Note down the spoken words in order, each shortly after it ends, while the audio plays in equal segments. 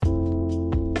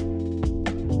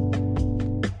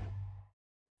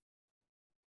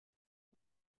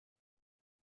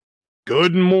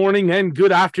Good morning and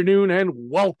good afternoon, and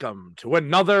welcome to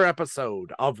another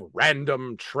episode of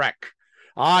Random Trek.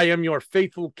 I am your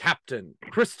faithful captain,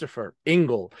 Christopher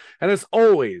Ingle, and as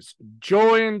always,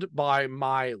 joined by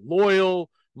my loyal,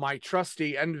 my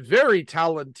trusty, and very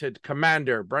talented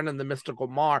commander, Brennan the Mystical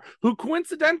Mar, who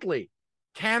coincidentally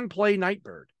can play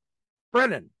Nightbird.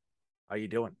 Brennan, how you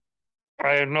doing?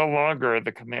 I am no longer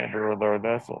the commander of our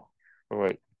vessel. Oh,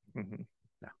 wait.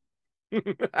 No.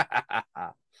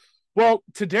 Well,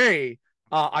 today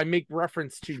I make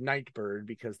reference to Nightbird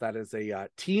because that is a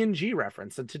TNG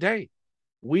reference. And today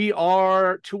we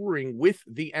are touring with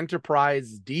the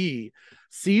Enterprise D,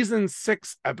 Season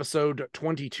 6, Episode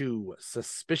 22,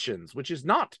 Suspicions, which is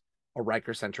not a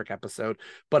Riker-centric episode,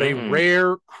 but a Mm-mm.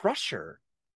 rare Crusher.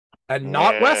 And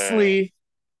not Yeah. Wesley,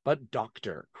 but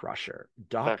Dr. Crusher.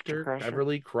 Dr. Dr. Crusher.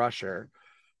 Beverly Crusher.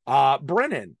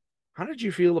 Brennan, how did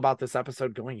you feel about this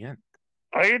episode going in?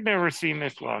 I had never seen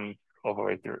this one all the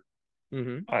way through.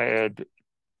 Mm-hmm. I had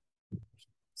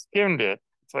skimmed it,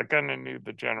 so I kind of knew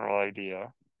the general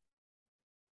idea.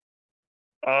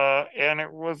 And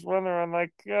it was one where I'm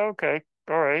like, yeah, okay,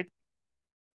 all right.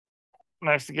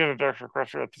 Nice to get a Dr.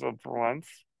 Crusher episode for once.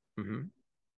 Mm-hmm.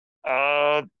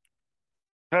 Uh,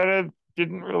 kind of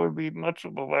didn't really leave much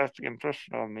of a lasting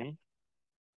impression on me.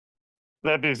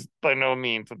 That is by no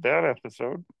means a bad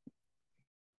episode.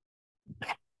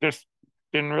 Just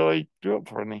didn't really do it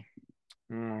for me.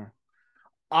 Mm.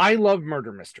 I love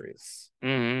murder mysteries.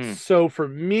 Mm-hmm. So for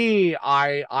me,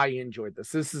 I enjoyed this.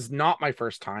 This is not my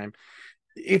first time.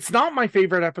 It's not my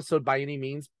favorite episode by any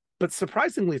means, but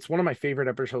surprisingly, it's one of my favorite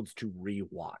episodes to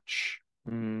rewatch.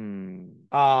 Mm.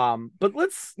 But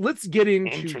let's get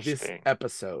into this Interesting.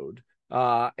 episode.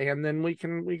 And then we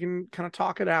can kind of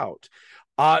talk it out.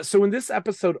 So in this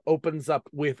episode opens up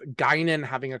with Guinan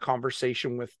having a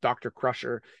conversation with Dr.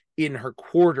 Crusher in her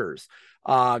quarters.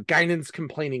 Guinan's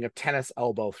complaining of tennis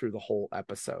elbow through the whole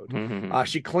episode.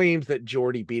 She claims that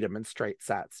Geordi beat him in straight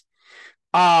sets.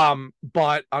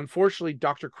 But unfortunately,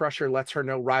 Dr. Crusher lets her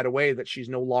know right away that she's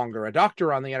no longer a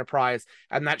doctor on the Enterprise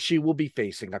and that she will be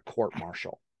facing a court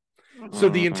martial. So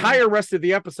the entire rest of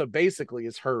the episode basically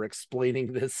is her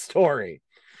explaining this story.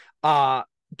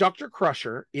 Dr.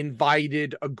 Crusher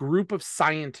invited a group of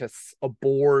scientists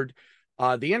aboard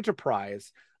the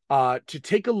Enterprise to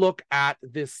take a look at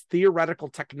this theoretical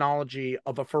technology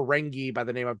of a Ferengi by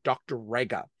the name of Dr.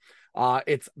 Rega.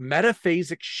 It's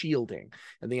metaphasic shielding.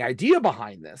 And the idea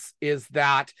behind this is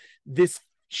that this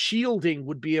shielding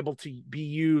would be able to be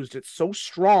used. It's so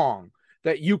strong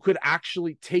that you could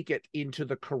actually take it into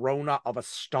the corona of a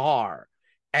star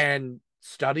and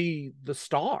study the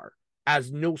star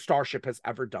as no starship has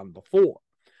ever done before.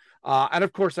 And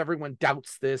of course, everyone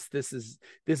doubts this. This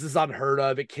is unheard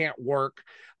of. It can't work.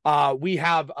 We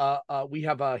have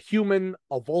a human,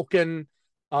 a Vulcan,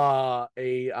 I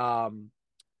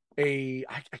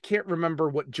can't remember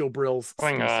what Joe Brill's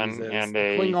species Klingon is, and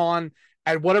a Klingon,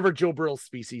 and whatever Joe Brill's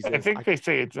species I is. think they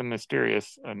say it's a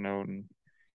mysterious unknown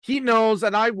He knows,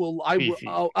 and I will. species.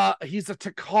 He's a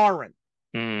Takaran.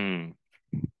 Hmm.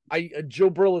 Joe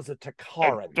Brill is a I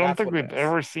Takaran. don't That's think what it we've is.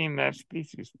 ever seen that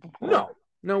species before.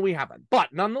 No, we haven't.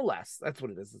 But nonetheless, that's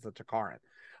what it is. It's a Takaran.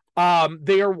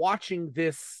 They are watching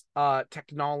this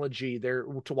technology. They're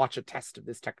to watch a test of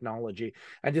this technology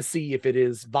and to see if it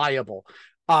is viable.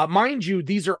 Mind you,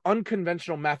 these are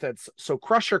unconventional methods. So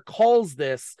Crusher calls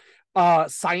this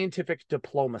scientific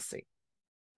diplomacy.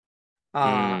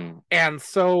 Hmm. And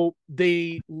so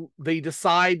they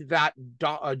decide that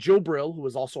Joe Brill, who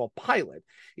is also a pilot,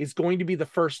 is going to be the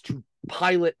first to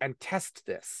pilot and test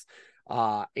this.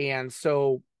 And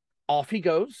so off he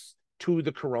goes to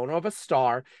the corona of a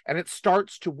star, and it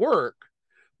starts to work.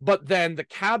 But then the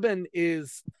cabin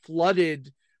is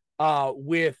flooded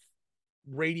with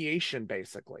radiation,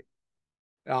 basically.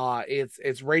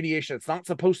 It's radiation. It's not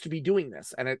supposed to be doing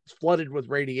this, and it's flooded with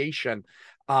radiation.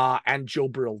 And Joe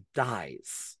Brill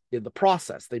dies in the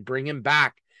process. They bring him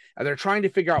back, and they're trying to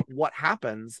figure out what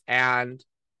happens. And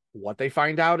what they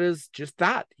find out is just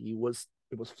that it was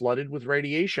flooded with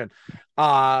radiation.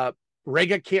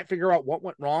 Rega can't figure out what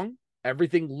went wrong.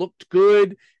 Everything looked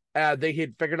good. They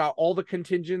had figured out all the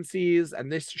contingencies,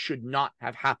 and this should not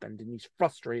have happened. And he's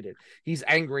frustrated. He's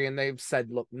angry, and they've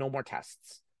said, "Look, no more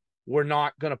tests. We're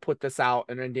not going to put this out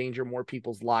and endanger more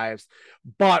people's lives."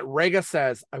 But Rega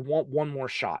says, "I want one more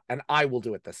shot, and I will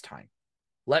do it this time.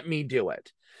 Let me do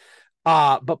it."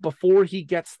 But before he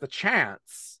gets the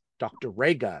chance, Dr.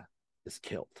 Rega is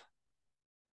killed,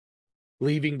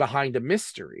 leaving behind a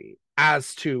mystery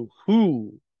as to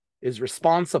who is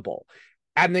responsible.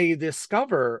 And they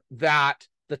discover that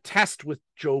the test with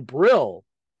Joe Brill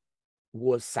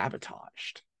was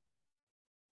sabotaged.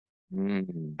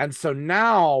 Mm. And so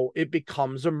now it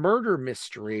becomes a murder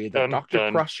mystery that Dun, Dr.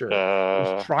 dun, Crusher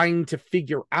is trying to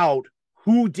figure out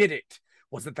who did it.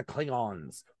 Was it the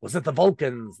Klingons? Was it the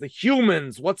Vulcans? The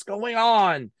humans? What's going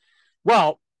on?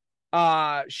 Well,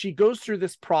 she goes through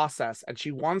this process and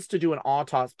she wants to do an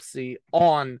autopsy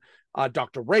on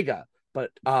Dr. Rega.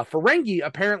 But Ferengi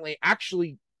apparently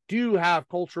actually do have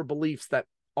cultural beliefs that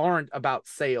aren't about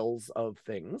sales of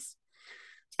things.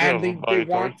 And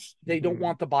they don't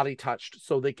want the body touched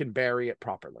so they can bury it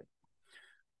properly.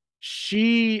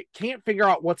 She can't figure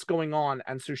out what's going on,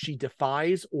 and so she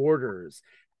defies orders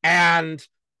and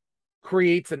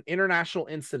creates an international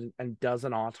incident and does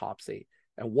an autopsy.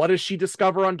 And what does she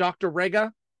discover on Dr.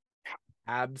 Rega?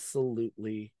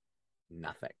 Absolutely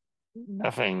nothing.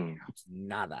 Nothing.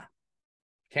 Nada.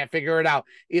 Can't figure it out.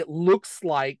 It looks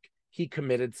like he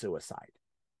committed suicide.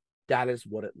 That is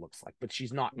what it looks like, but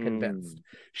she's not convinced.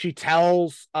 She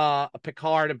tells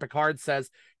Picard, and Picard says,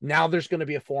 now there's going to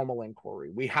be a formal inquiry.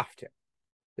 We have to.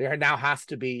 There now has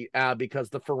to be because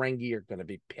the Ferengi are going to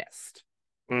be pissed.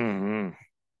 Mm-hmm.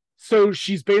 So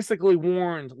she's basically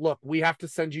warned, look, we have to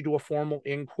send you to a formal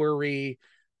inquiry.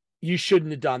 You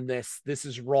shouldn't have done this. This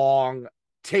is wrong.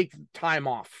 Take time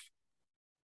off.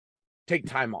 Take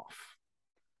time off.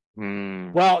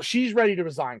 Well, she's ready to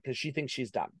resign because she thinks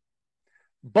she's done.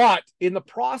 But in the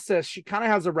process, she kind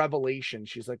of has a revelation.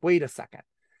 She's like, wait a second.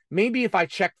 Maybe if I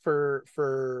check for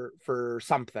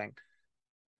something,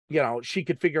 she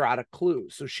could figure out a clue.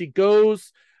 So she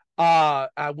goes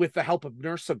with the help of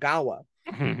Nurse Ogawa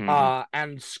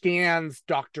and scans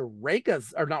Dr.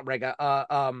 Rega's, or not Rega,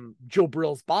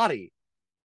 Jobrill's body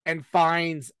and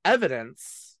finds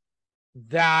evidence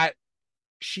that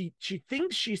she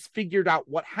thinks she's figured out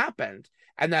what happened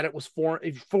and that it was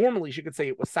formally, she could say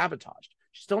it was sabotaged.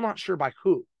 She's still not sure by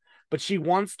who, but she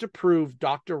wants to prove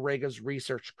Dr. Rega's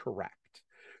research correct.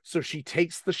 So she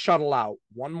takes the shuttle out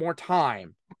one more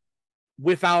time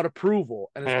without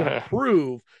approval and is going to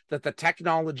prove that the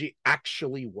technology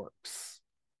actually works.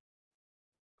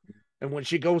 And when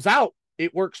she goes out,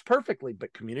 it works perfectly,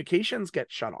 but communications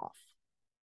get shut off.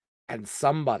 And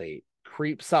somebody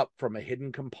creeps up from a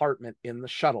hidden compartment in the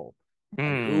shuttle.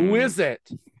 And who is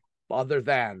it other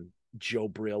than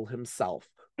Jobrill himself,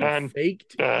 who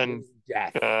faked his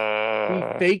death.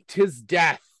 He faked his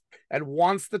death and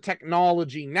wants the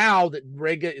technology now that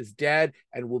Rega is dead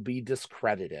and will be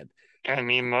discredited. And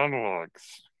he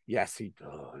monologues. Yes, he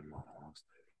monologues.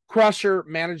 Crusher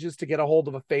manages to get a hold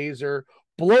of a phaser,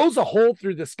 blows a hole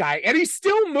through the sky, and he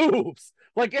still moves.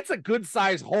 Like, it's a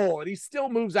good-sized hole, and he still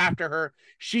moves after her.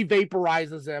 She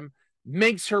vaporizes him,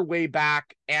 makes her way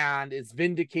back, and is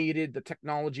vindicated. The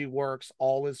technology works.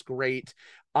 All is great.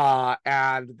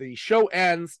 And the show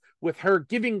ends with her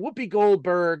giving Whoopi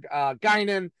Goldberg,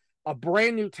 Guinan, a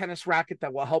brand new tennis racket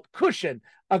that will help cushion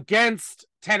against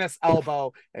Tennis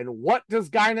Elbow. And what does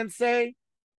Guinan say?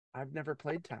 I've never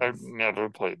played tennis. I've never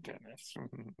played tennis.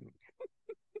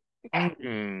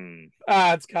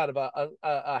 It's kind of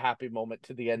a happy moment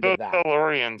to the end of that. The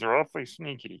Tellurians are awfully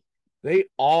sneaky. They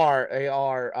are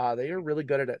really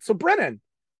good at it. So, Brennan,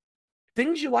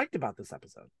 things you liked about this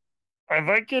episode? I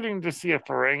like getting to see a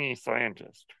Ferengi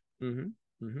scientist.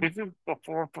 Mm-hmm. Mm-hmm. This is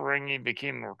before Ferengi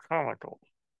became more comical.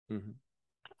 Mm-hmm.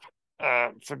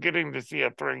 So getting to see a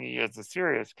Ferengi as a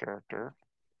serious character.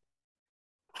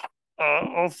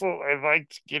 Also, I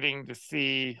liked getting to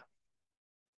see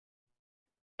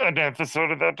an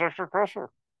episode about Dr. Crusher.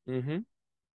 Mm-hmm.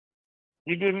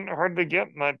 He didn't hardly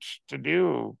get much to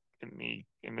do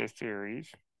in this series.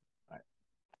 Right.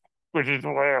 Which is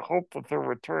why I hope that they'll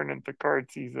return in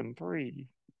Picard season 3.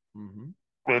 Mm-hmm.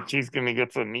 That she's going to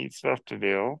get some neat stuff to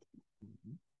do.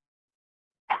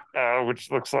 Which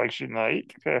looks like she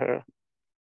might.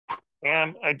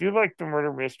 And I do like the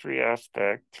murder mystery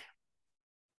aspect.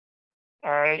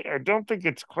 I don't think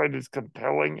it's quite as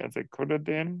compelling as it could have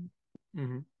been.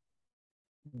 Mm-hmm.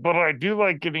 But I do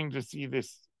like getting to see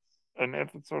an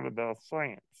episode about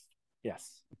science.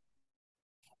 Yes.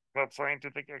 About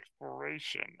scientific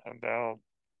exploration, about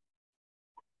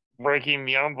breaking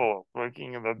the envelope,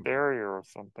 breaking the barrier or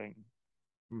something.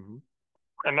 Mm-hmm.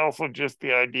 And also just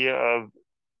the idea of,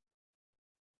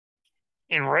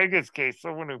 in Rega's case,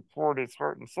 someone who poured his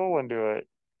heart and soul into it,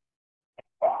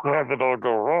 to have it all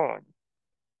go wrong.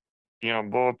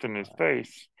 Bullet in his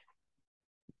face.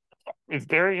 It's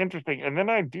very interesting. And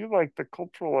then I do like the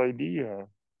cultural idea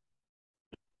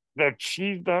that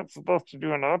she's not supposed to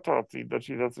do an autopsy, but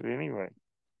she does it anyway.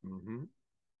 Mm-hmm.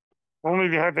 Only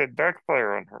to have it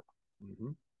backfire on her. Mm-hmm.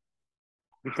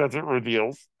 Because it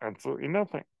reveals absolutely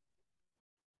nothing.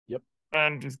 Yep.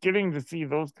 And just getting to see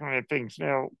those kind of things.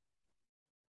 Now,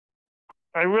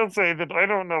 I will say that I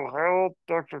don't know how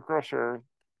Dr. Crusher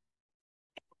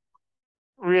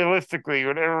realistically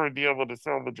would ever be able to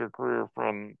salvage her career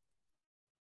from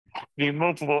the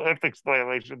multiple ethics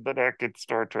violations that act in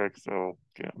Star Trek. So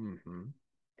yeah,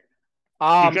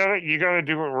 Mm-hmm. you gotta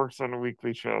do what works on a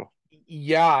weekly show.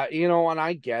 Yeah, and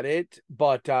I get it,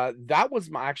 but that was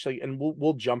my actually, and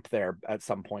we'll jump there at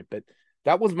some point, but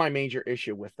that was my major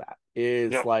issue with that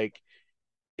is Yep, like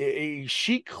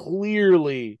she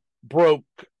clearly broke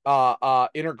a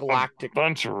intergalactic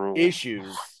bunch of rules.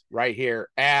 issues right here,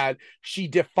 and she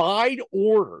defied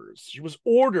orders. She was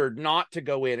ordered not to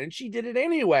go in, and she did it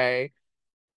anyway.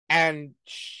 And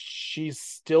she's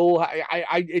still,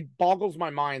 it boggles my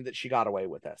mind that she got away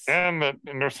with this. And that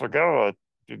Nurse Lagawa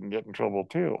didn't get in trouble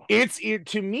too.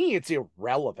 To me, it's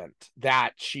irrelevant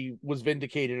that she was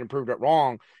vindicated and proved it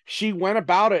wrong. She went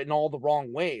about it in all the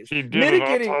wrong ways. She did an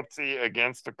Mitigating, autopsy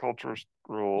against the culture's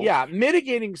rules. yeah,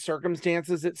 mitigating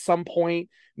circumstances at some point.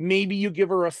 Maybe you give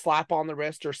her a slap on the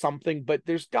wrist or something, but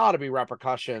there's got to be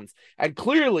repercussions. And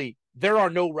clearly, there are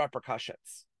no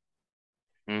repercussions.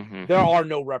 Mm-hmm. There are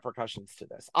no repercussions to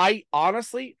this. I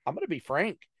honestly, I'm going to be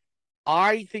frank.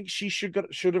 I think she should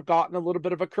have gotten a little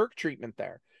bit of a Kirk treatment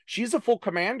there. She's a full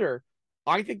commander.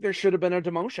 I think there should have been a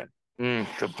demotion.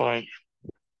 Good point.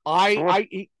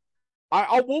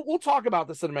 We'll talk about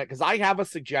this in a minute because I have a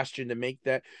suggestion to make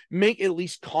at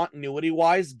least continuity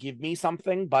wise give me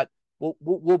something, but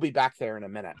we'll be back there in a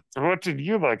minute. So what did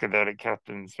you like about it,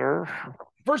 Captain Sir?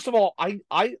 First of all, I'm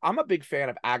a big fan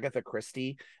of Agatha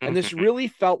Christie, and this really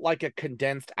felt like a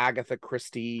condensed Agatha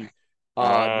Christie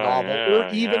novel,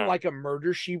 or even like a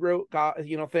Murder She Wrote,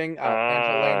 thing. Angela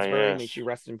Lansbury, yes. may she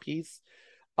rest in peace.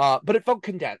 But it felt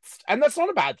condensed, and that's not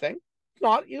a bad thing. It's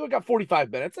not, got 45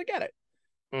 minutes. I get it.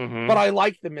 But I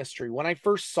like the mystery. When I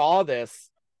first saw this,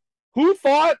 who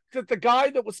thought that the guy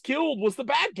that was killed was the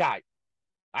bad guy?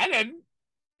 I didn't.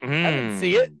 I didn't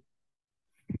see it.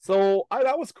 So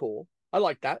that was cool. I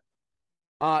like that.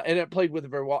 And it played with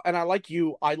it very well. And I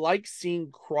like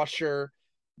seeing Crusher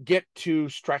get to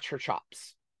stretch her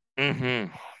chops.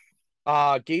 Gates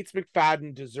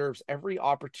McFadden deserves every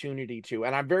opportunity to,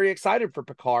 and I'm very excited for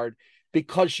Picard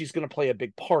because she's going to play a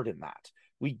big part in that.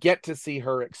 We get to see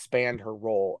her expand her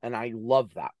role, and I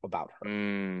love that about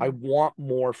her. I want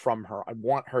more from her. I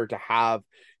want her to have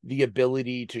the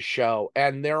ability to show.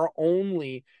 And there are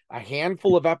only a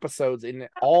handful of episodes in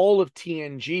all of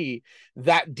TNG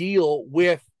that deal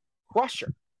with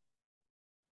Crusher.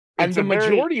 And the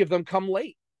majority of them come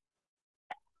late.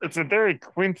 It's a very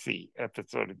Quincy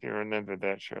episode if you remember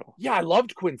that show. Yeah, I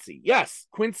loved Quincy. Yes,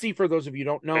 Quincy, for those of you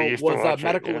who don't know, was a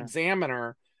medical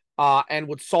examiner and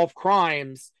would solve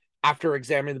crimes after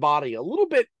examining the body. A little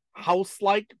bit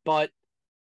House-like, but,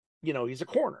 he's a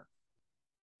coroner.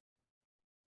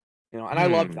 And I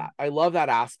love that. I love that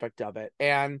aspect of it.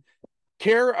 And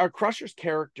Crusher's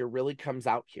character really comes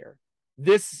out here.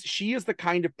 She is the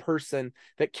kind of person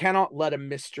that cannot let a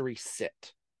mystery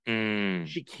sit.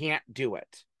 She can't do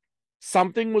it.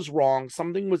 Something was wrong,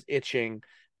 something was itching,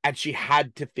 and she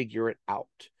had to figure it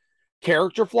out.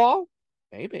 Character flaw?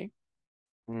 Maybe.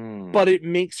 But it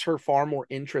makes her far more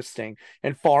interesting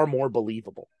and far more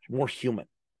believable, more human.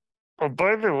 Oh,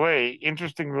 by the way,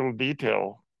 interesting little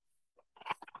detail.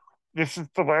 This is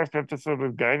the last episode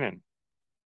of Guinan.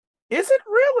 Is it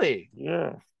really?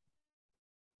 Yeah.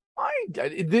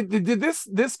 Did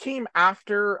this came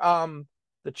after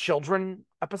the children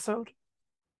episode?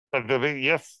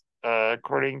 Yes,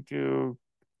 according to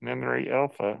Memory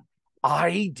Alpha.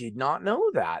 I did not know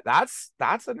that.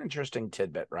 That's an interesting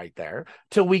tidbit right there.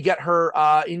 Till we get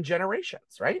her in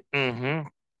Generations, right? Yep.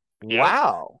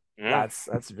 Wow. Yeah.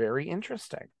 That's very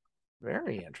interesting.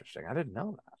 Very interesting. I didn't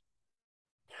know that.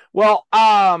 Well,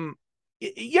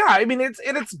 yeah, I mean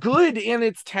it's good and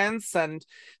it's tense, and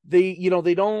they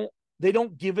don't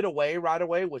give it away right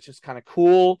away, which is kind of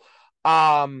cool.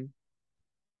 And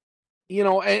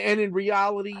in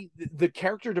reality, the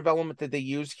character development that they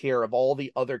use here of all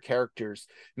the other characters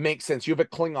makes sense. You have a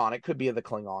Klingon, it could be the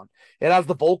Klingon. It has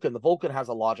the Vulcan has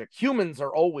a logic. Humans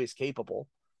are always capable.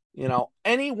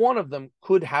 Any one of them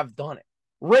could have done it.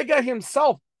 Rega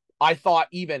himself, I thought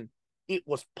even it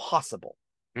was possible.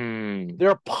 There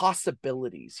are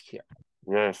possibilities here.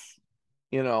 Yes.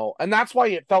 And that's why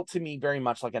it felt to me very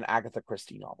much like an Agatha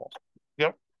Christie novel.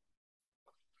 Yep.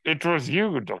 It was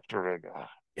you, Dr. Rega.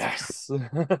 Yes.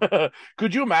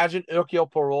 Could you imagine Hercule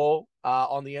Poirot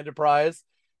on the Enterprise?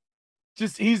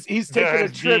 Just he's taking a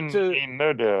trip to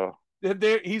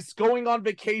he's going on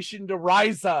vacation to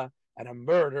Risa, and a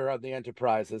murder on the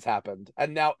Enterprise has happened,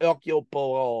 and now Hercule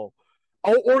Poirot,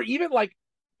 or even like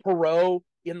Poirot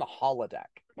in the holodeck,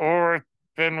 or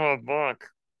Benoit Blanc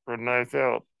for Knives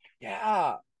Out.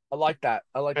 Yeah, I like that.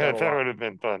 I like that a That lot. would have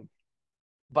been fun.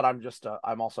 But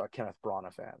I'm also a Kenneth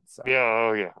Branagh fan. So Yeah,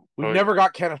 oh yeah. we've Oh never yeah.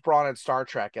 got Kenneth Branagh in Star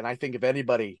Trek, and I think if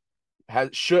anybody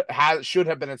should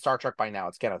have been in Star Trek by now,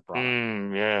 it's Kenneth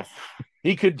Branagh. Yes.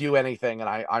 He could do anything, and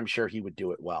I'm sure he would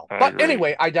do it well. I But agree.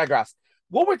 anyway, I digress.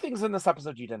 What were things in this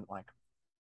episode you didn't like?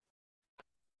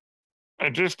 I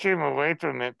just came away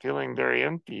from it feeling very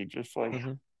empty, just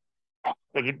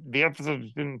the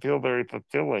episodes didn't feel very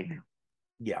fulfilling.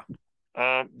 Yeah.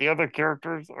 The other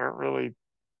characters aren't really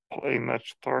playing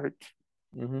much part.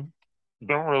 Mm-hmm.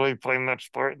 Don't really play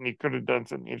much part, and he could have done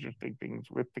some interesting things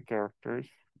with the characters,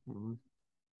 Mm-hmm.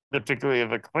 particularly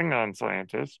the Klingon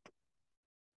scientist.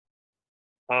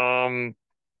 Um,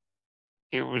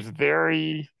 it was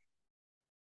very,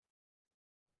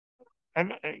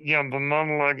 and the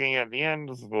monologuing at the end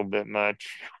was a little bit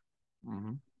much.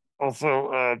 Mm-hmm.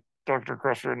 Also, Dr.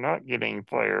 Crusher not getting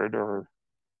fired or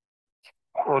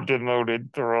demoted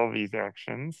for all these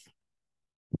actions.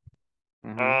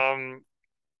 Mm-hmm. Um,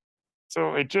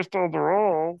 so it just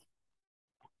overall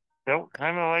felt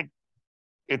kind of like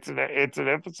it's an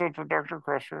episode for Dr.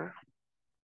 Crusher,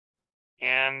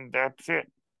 and that's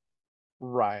it.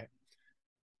 Right.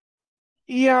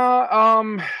 Yeah.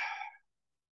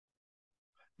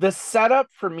 The setup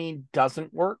for me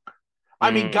doesn't work.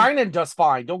 I mean, Mm, Guinan does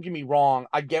fine. Don't get me wrong.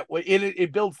 I get what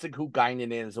it builds to who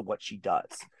Guinan is and what she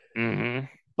does. hmm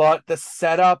But the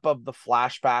setup of the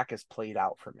flashback is played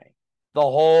out for me. The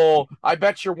whole I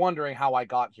bet you're wondering how I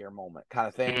got here moment kind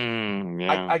of thing.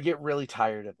 yeah. I get really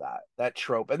tired of that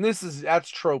trope. And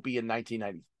that's tropey in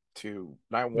 1992,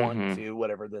 91, hmm 2,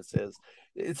 whatever this is.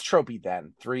 It's tropey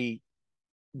then. 3,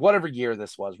 whatever year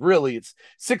this was. Really, it's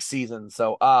 6 seasons.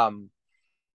 So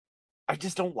I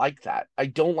just don't like that. I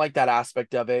don't like that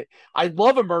aspect of it. I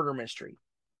love a murder mystery.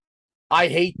 I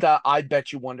hate the I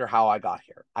bet you wonder how I got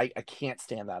here. I can't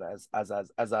stand that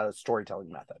as a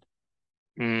storytelling method.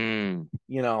 Mm,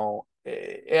 You know,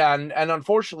 and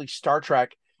unfortunately Star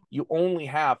Trek, you only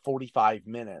have 45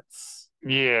 minutes.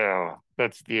 yeah,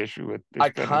 that's the issue with this I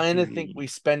kind of kind of think TV. we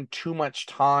spend too much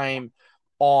time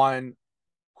on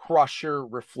Crusher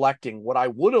reflecting. What I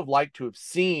would have liked to have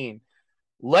seen,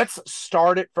 let's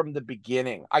start it from the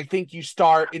beginning. I think you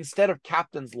start, instead of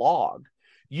captain's log,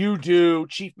 you do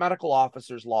chief medical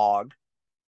officer's log.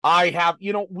 I have,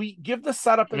 we give the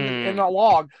setup in Mm, a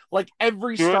log like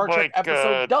every do it Star Trek like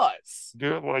episode does.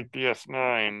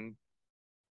 DS9.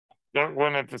 That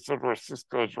one episode where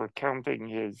Cisco's recounting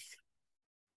his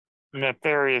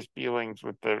nefarious dealings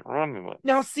with the Romulans.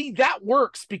 Now, see, that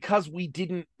works because we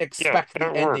didn't Yeah, expect the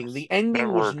that ending. works. The ending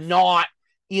That was works. not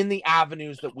in the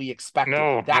avenues that we expected.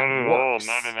 No, That not at all.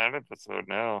 Not in works. that episode.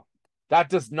 No. That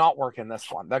does not work in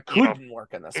this one. That Yeah, couldn't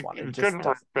work in this one. It it just couldn't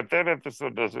work, doesn't. but that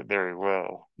episode does it very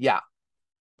well. Yeah.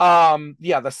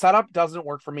 Yeah, the setup doesn't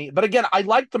work for me. But again, I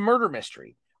like the murder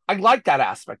mystery. I like that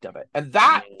aspect of it. And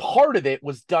that Mm. part of it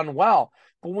was done well.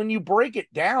 But when you break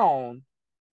it down,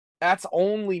 that's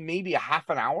only maybe a half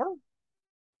an hour.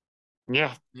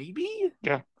 Yeah, Maybe.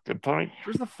 yeah, good point.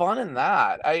 Where's the fun in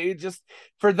that?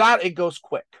 For that it goes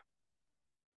quick.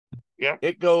 Yeah.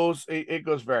 It goes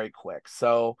very quick.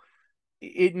 So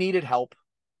it needed help.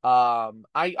 I'm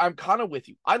kind of with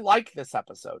you. I like this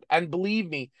episode. And believe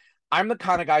me, I'm the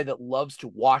kind of guy that loves to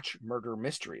watch murder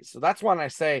mysteries. So that's when I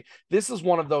say this is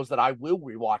one of those that I will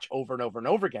rewatch over and over and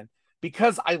over again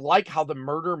because I like how the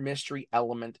murder mystery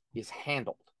element is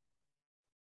handled.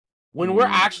 When we're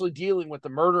Mm, actually dealing with the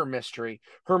murder mystery,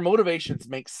 her motivations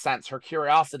make sense. Her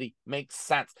curiosity makes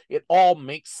sense. It all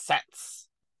makes sense.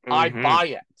 I hmm buy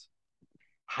it.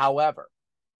 However,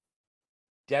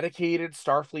 dedicated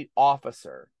Starfleet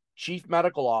officer, chief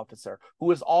medical officer, who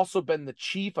has also been the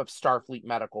chief of Starfleet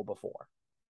Medical before.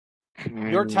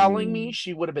 You're telling me Mm.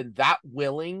 she would have been that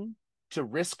willing to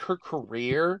risk her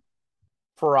career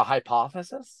for a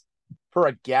hypothesis? For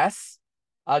a guess?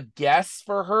 A guess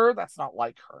for her? That's not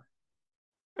like her.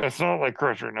 It's not like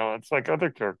Crusher, no. It's like other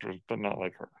characters, but not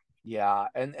like her. Yeah,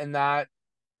 and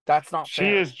that's not She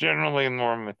fair. is generally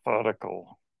more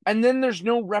methodical. And then there's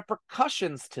no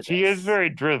repercussions to She is this. very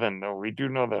driven, though. We do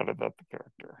know that about the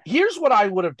character. Here's what I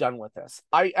would have done with this.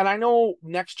 I know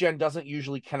Next Gen doesn't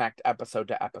usually connect episode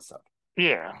to episode.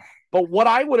 Yeah. But what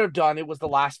I would have done, it was the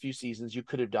last few seasons you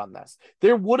could have done this.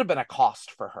 There would have been a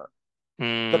cost for her.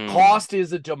 The Mm, cost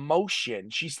is a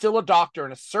demotion. She's still a doctor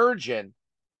and a surgeon,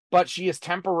 but she is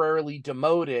temporarily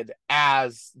demoted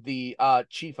as the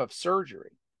chief of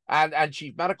surgery and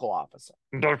chief medical officer.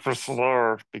 Dr.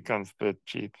 Solar becomes the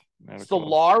chief medical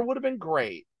Solar officer. would have been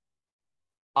great.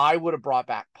 I would have brought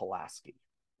back Pulaski.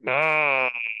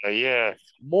 Ah, yes.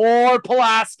 More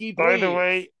Pulaski, By the please.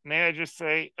 way, may I just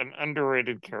say, an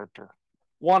underrated character.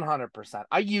 100%.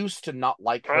 I used to not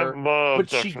like I her, love but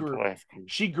Dr. Pulaski.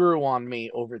 she grew on me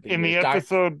over the In the years.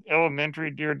 episode Elementary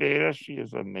Dear Data, she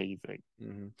is amazing.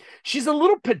 She's a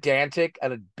little pedantic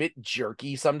and a bit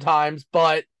jerky sometimes,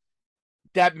 but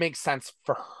that makes sense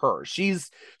for her.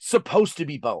 She's supposed to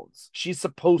be Bones. She's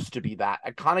supposed to be that. I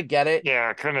kind of get it.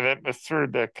 Yeah, kind of that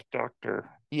Mr.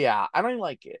 doctor. Yeah, and I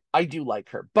like it. I do like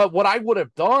her. But what I would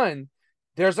have done,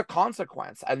 there's a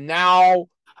consequence. And now,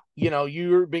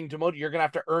 you're being demoted. You're going to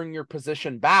have to earn your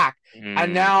position back.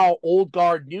 And now, old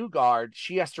guard, new guard,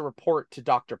 she has to report to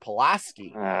Dr.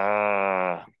 Pulaski.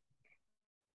 And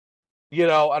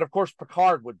of course,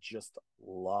 Picard would just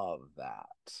love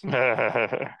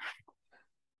that.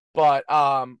 But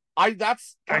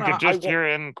that's I kinda, could just hear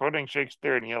him quoting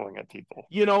Shakespeare and yelling at people.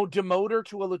 Demote her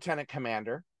to a lieutenant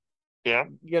commander. Yeah.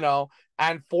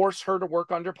 And force her to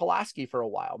work under Pulaski for a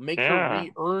while. Make her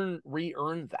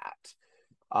re-earn that.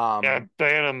 Yeah,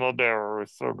 Diana Muldaur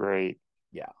was so great.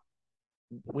 Yeah.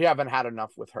 We haven't had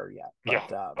enough with her yet. But,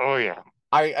 yeah. Oh yeah.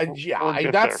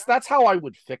 That's how I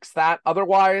would fix that.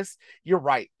 Otherwise, you're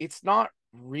right. It's not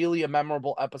really a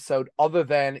memorable episode other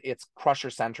than it's Crusher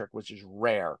centric, which is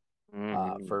rare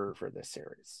for this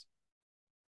series.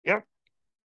 Yep.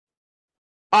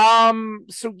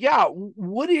 So yeah,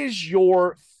 what is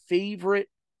your favorite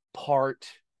part?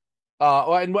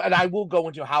 And I will go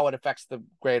into how it affects the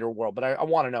greater world, but I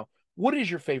want to know, what is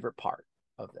your favorite part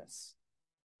of this?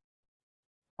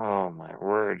 Oh my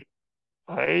word.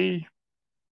 I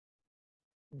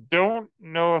don't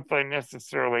know if I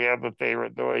necessarily have a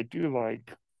favorite, though I do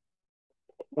like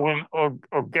when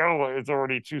Ogawa is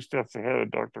already 2 steps ahead of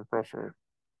Dr. Crusher.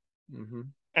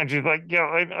 And she's like, yeah,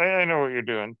 I know what you're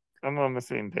doing. I'm on the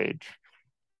same page.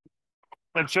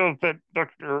 It shows that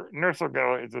Dr. Nurse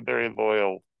Ogawa is a very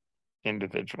loyal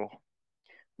individual.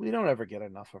 We don't ever get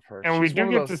enough of her. And we do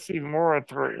get to see more of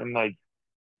her in like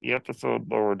the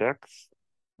episode Lower Decks.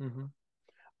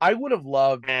 I would have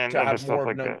loved to have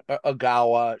more of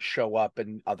Ogawa show up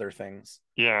in other things.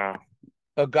 Yeah.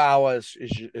 Ogawa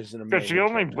is an amazing. Because she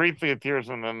only briefly appears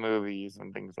in the movies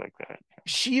and things like that.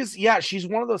 She's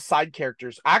one of those side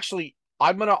characters. Actually,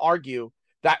 I'm gonna argue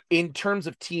that in terms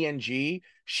of TNG,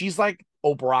 she's like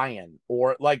O'Brien,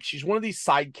 or like she's one of these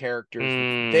side characters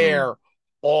that's there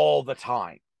all the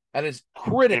time and is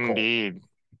critical. Indeed.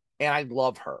 And I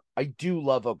love her. I do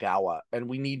love Ogawa, and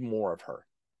we need more of her.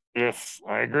 Yes,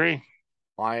 I agree.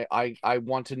 I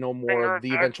want to know more of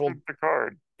the eventual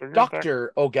Picard.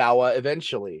 Dr. Ogawa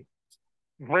eventually.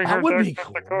 That would be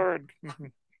cool.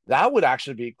 That would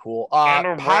actually be cool.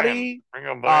 Patty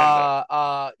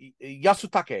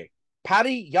Yasutake.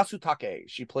 Patty Yasutake.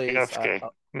 She plays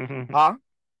huh?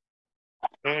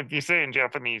 If you say in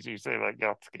Japanese, you say like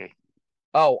Yatsuke.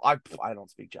 Oh, I don't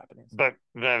speak Japanese. But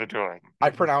neither do I. I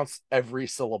pronounce every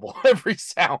syllable, every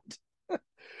sound.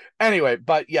 Anyway,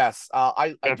 but yes,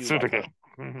 I do like her.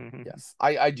 Yes,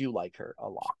 I do like her a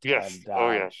lot. Yes.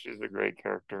 And, she's a great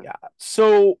character. Yeah.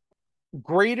 So,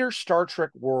 greater Star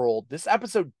Trek world. This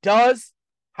episode does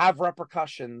have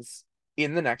repercussions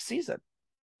in the next season.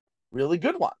 Really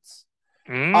good ones.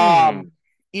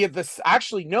 If this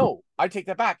actually I take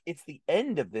that back. It's the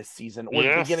end of this season or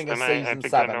the beginning of season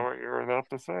 7. I know what you're about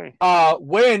to say.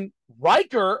 When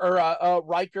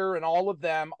Riker and all of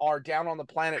them are down on the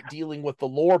planet dealing with the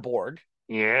Lorborg.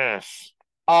 Yes.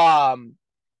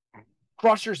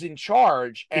 Crusher's in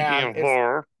charge. Speaking of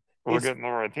lore, we'll get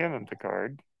more at the end of the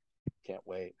card. Can't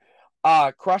wait.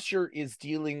 Crusher is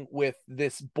dealing with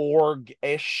this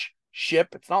Borg-ish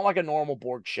ship. It's not like a normal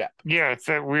Borg ship. Yeah, it's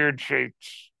that weird shaped.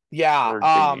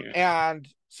 Yeah. And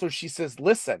so she says,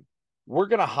 listen, we're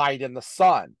going to hide in the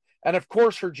sun. And of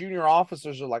course, her junior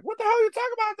officers are like, what the hell are you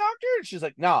talking about, Doctor? And she's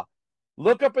like, no,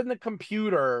 look up in the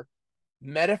computer,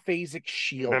 metaphasic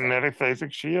shield. The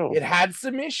metaphasic shield. It had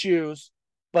some issues,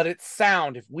 but it's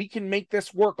sound. If we can make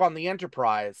this work on the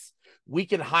Enterprise, we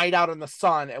can hide out in the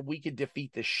sun and we can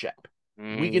defeat this ship.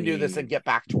 We can do this and get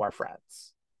back to our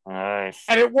friends. Nice.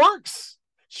 And it works.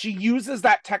 She uses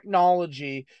that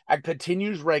technology and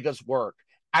continues Rega's work,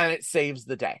 and it saves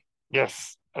the day.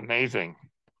 Yes, amazing.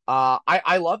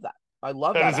 I love that. I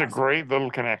love that. That is a great little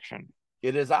connection.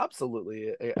 It is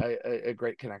absolutely a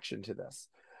great connection to this.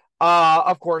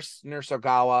 Of course, Nurse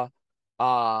Ogawa,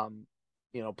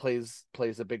 plays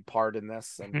a big part in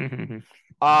this. And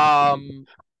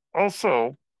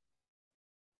also,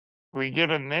 we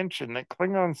get a mention that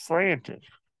Klingon scientists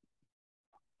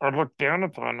are looked down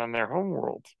upon on their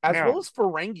homeworld. As well as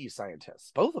Ferengi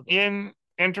scientists, both of them. In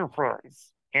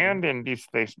Enterprise and in Deep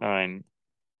Space Nine,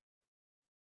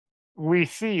 we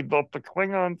see both the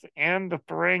Klingons and the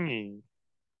Ferengi,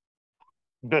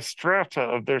 the strata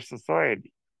of their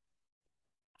society.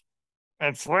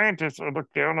 And scientists are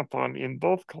looked down upon in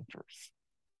both cultures.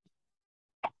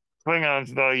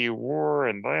 Klingons value war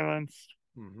and violence.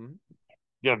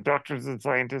 Mm-hmm. Doctors and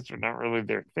scientists are not really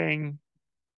their thing.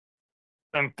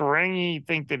 And Ferengi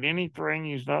think that any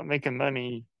Ferengi who's not making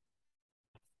money,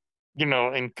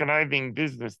 and conniving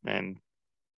businessmen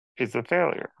is a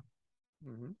failure.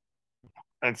 Mm-hmm.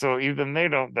 And so even they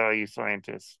don't value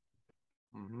scientists.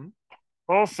 Mm-hmm.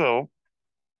 Also,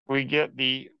 we get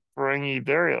the Ferengi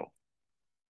burial.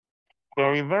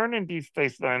 So we learn in Deep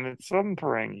Space Nine that some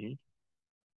Ferengi,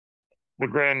 the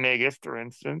Grand Nagus, for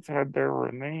instance, had their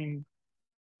remains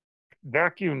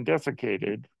vacuum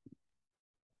desiccated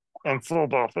and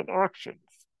sold off at auctions.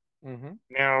 Mm-hmm.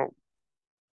 Now,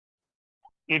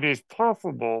 it is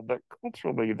possible that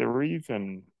culturally the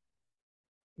reason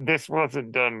this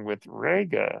wasn't done with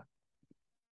Rega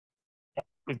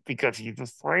is because he's a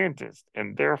scientist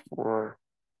and therefore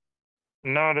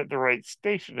not at the right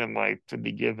station in life to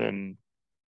be given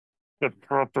the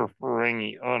proper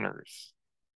Ferengi honors.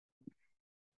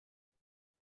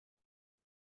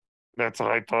 That's a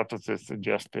hypothesis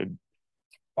suggested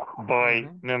by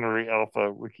Mm-hmm. Nunnery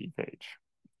Alpha wiki page.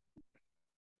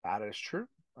 That is true.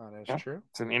 That is Yeah, true.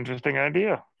 it's an interesting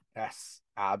idea. Yes,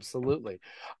 absolutely.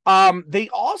 They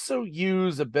also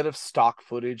use a bit of stock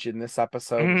footage in this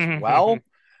episode as well.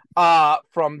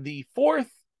 From the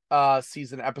fourth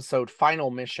season episode,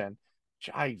 Final Mission, which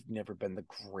I've never been the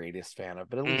greatest fan of,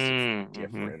 but at least it's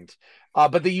different.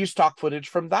 But they use stock footage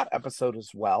from that episode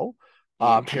as well,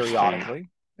 periodically.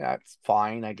 That's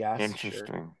fine, I guess. Interesting.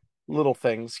 Sure. Little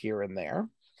things here and there.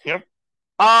 Yep.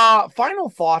 Final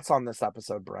thoughts on this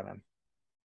episode, Brennan?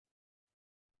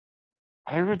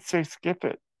 I would say skip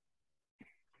it.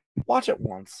 Watch it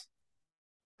once.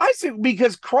 I see,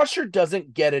 because Crusher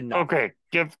doesn't get enough. Okay,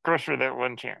 give Crusher that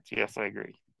one chance. Yes, I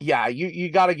agree. Yeah, you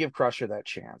got to give Crusher that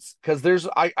chance, because there's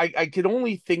I could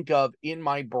only think of in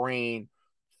my brain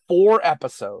 4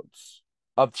 episodes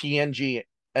of TNG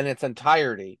in its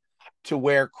entirety to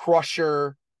where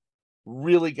Crusher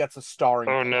really gets a starring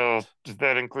Oh point. no, does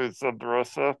that include Sub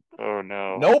Rosa? Oh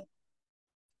no. Nope.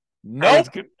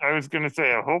 I was gonna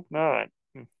say I hope not.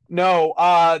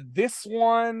 No, this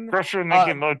one, Crusher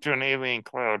making love to an alien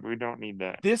cloud. We don't need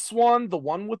that. This one, the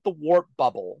one with the warp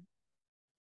bubble.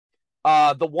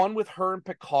 The one with her and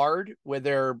Picard where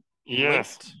they're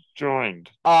linked. Joined.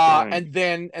 And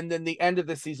then the end of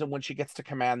the season when she gets to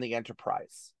command the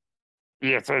Enterprise.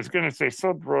 Yes, I was gonna say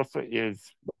Sub Rosa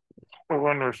is the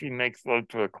one where she makes love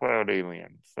to a cloud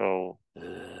alien. So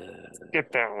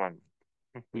skip that one.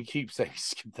 We keep saying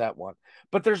skip that one,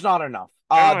 but there's not enough.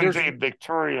 There's a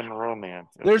Victorian romance.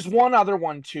 There's one other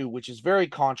one too, which is very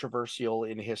controversial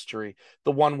in history.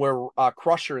 The one where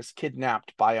Crusher is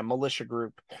kidnapped by a militia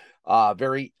group,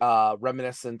 very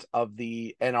reminiscent of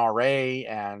the NRA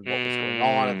and what was going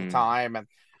on at the time, and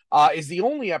is the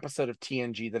only episode of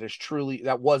TNG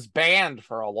that was banned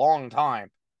for a long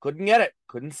time. Couldn't get it,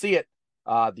 couldn't see it.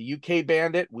 The UK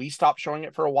banned it. We stopped showing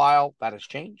it for a while. That has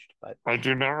changed, but I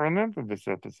do not remember this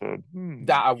episode.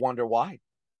 That I wonder why.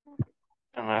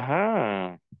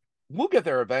 We'll get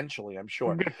there eventually, I'm sure.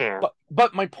 We'll get there.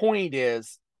 But my point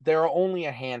is, there are only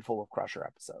a handful of Crusher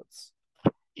episodes.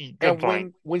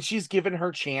 And when she's given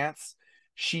her chance,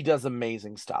 she does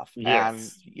amazing stuff.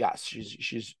 Yes. And yes,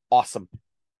 she's awesome.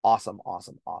 Awesome.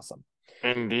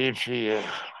 Indeed, she is.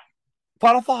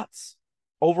 Final thoughts.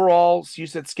 Overall, so you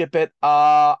said skip it.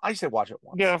 I say watch it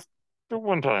once. Yeah,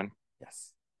 one time.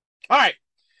 Yes. All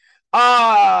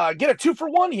right. Get a 2 for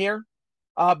 1 here.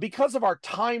 Because of our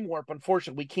time warp,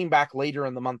 unfortunately, we came back later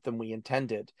in the month than we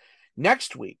intended.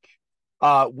 Next week,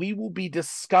 we will be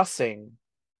discussing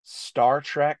Star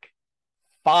Trek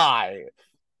V.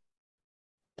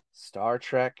 Star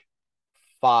Trek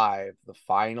V, The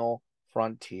Final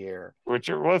Frontier. Which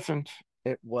it wasn't.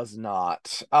 It was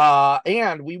not.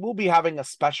 And we will be having a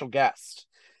special guest.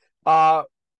 Our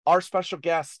special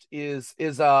guest is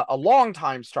a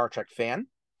longtime Star Trek fan.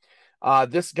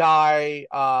 This guy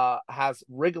has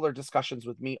regular discussions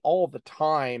with me all the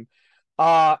time,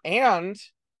 and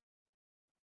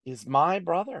is my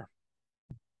brother.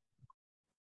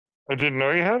 I didn't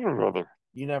know you had a brother.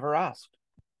 You never asked.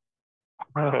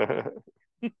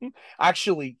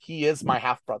 Actually, he is my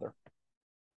half brother.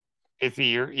 Is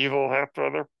he your evil half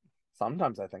brother?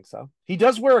 Sometimes I think so. He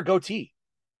does wear a goatee.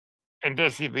 And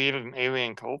does he lead an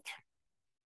alien cult?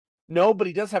 No, but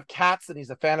he does have cats and he's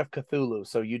a fan of Cthulhu,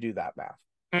 so you do that math.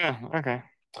 Yeah, okay.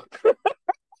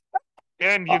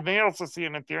 And you may also see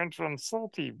an appearance from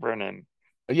Salty Brennan.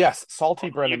 Yes, Salty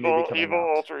Brennan may be coming Evil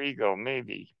out. alter ego,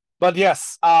 maybe. But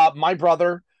yes, my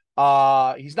brother,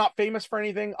 he's not famous for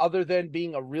anything other than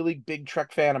being a really big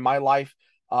Trek fan in my life.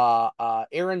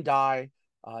 Aaron Dye,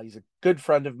 he's a good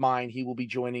friend of mine. He will be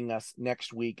joining us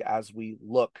next week as we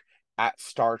look at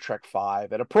Star Trek V,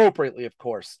 and appropriately, of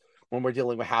course, when we're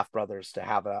dealing with half brothers, to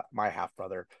have my half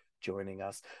brother joining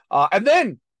us. And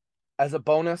then, as a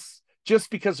bonus, just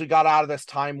because we got out of this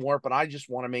time warp, and I just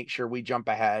want to make sure we jump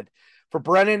ahead for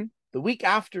Brennan, the week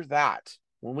after that,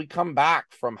 when we come back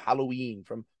from Halloween,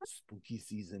 from spooky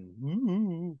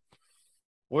season,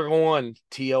 we're going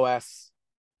TOS.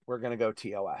 We're going to go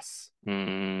TOS.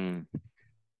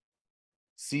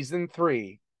 Season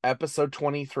 3, episode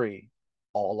 23,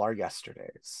 All Our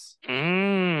Yesterdays.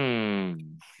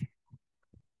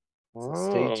 So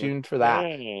stay tuned for that.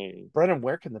 Brennan,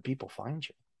 where can the people find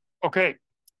you? Okay.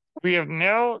 We have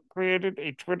now created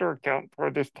a Twitter account for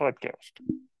this podcast.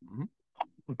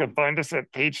 You can find us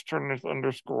at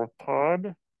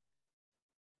pageturners_pod.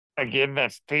 Again,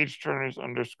 that's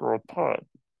pageturners_pod.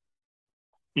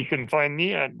 You can find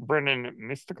me at Brennan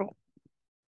Mystical.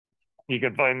 You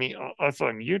can find us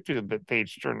on YouTube at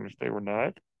Page Turners They Were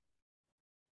Not.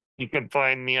 You can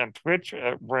find me on Twitch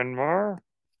at Brenmarr,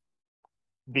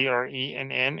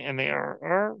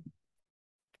 BRENNMARR.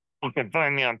 You can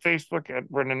find me on Facebook at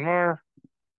Brennan Marr.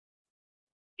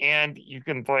 And you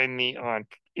can find me on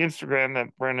Instagram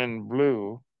at Brennan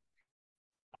Blue.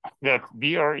 That's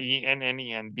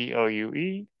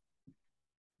BRENNENBLUE.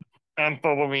 And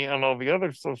follow me on all the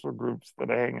other social groups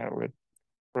that I hang out with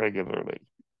regularly.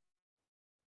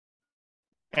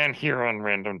 And here on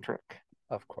Random Trek.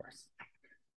 Of course.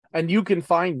 And you can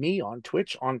find me on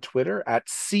Twitch, on Twitter at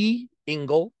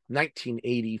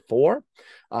CIngle1984.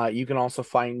 You can also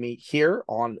find me here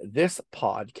on this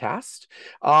podcast.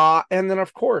 And then,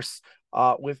 of course,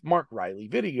 with Mark Riley,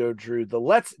 Video Drew, the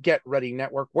Let's Get Ready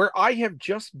Network, where I have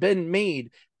just been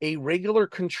made a regular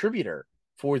contributor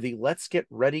for the Let's Get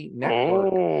Ready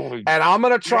Network. And I'm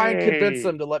going to try and convince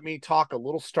them to let me talk a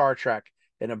little Star Trek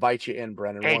and invite you in,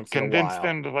 Brennan, once in a while. Convince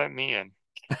them to let me in.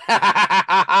 Hey,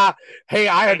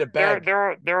 I had to beg.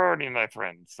 They're already my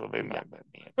friends, so they might let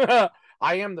me in.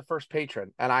 I am the first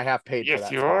patron, and I have paid for that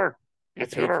spot. Yes, you are. I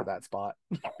paid for that spot.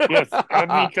 Yes, have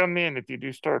me come in if you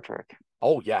do Star Trek.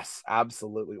 Oh, yes,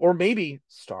 absolutely. Or maybe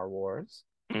Star Wars.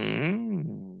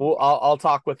 Well, I'll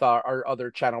talk with our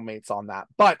other channel mates on that.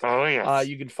 But yes.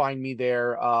 You can find me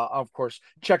there. Of course,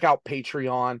 check out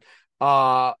Patreon.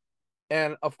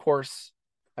 And of course,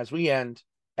 as we end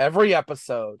every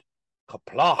episode,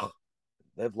 Kaplach,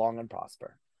 live long and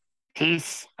prosper.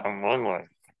 Peace and long life.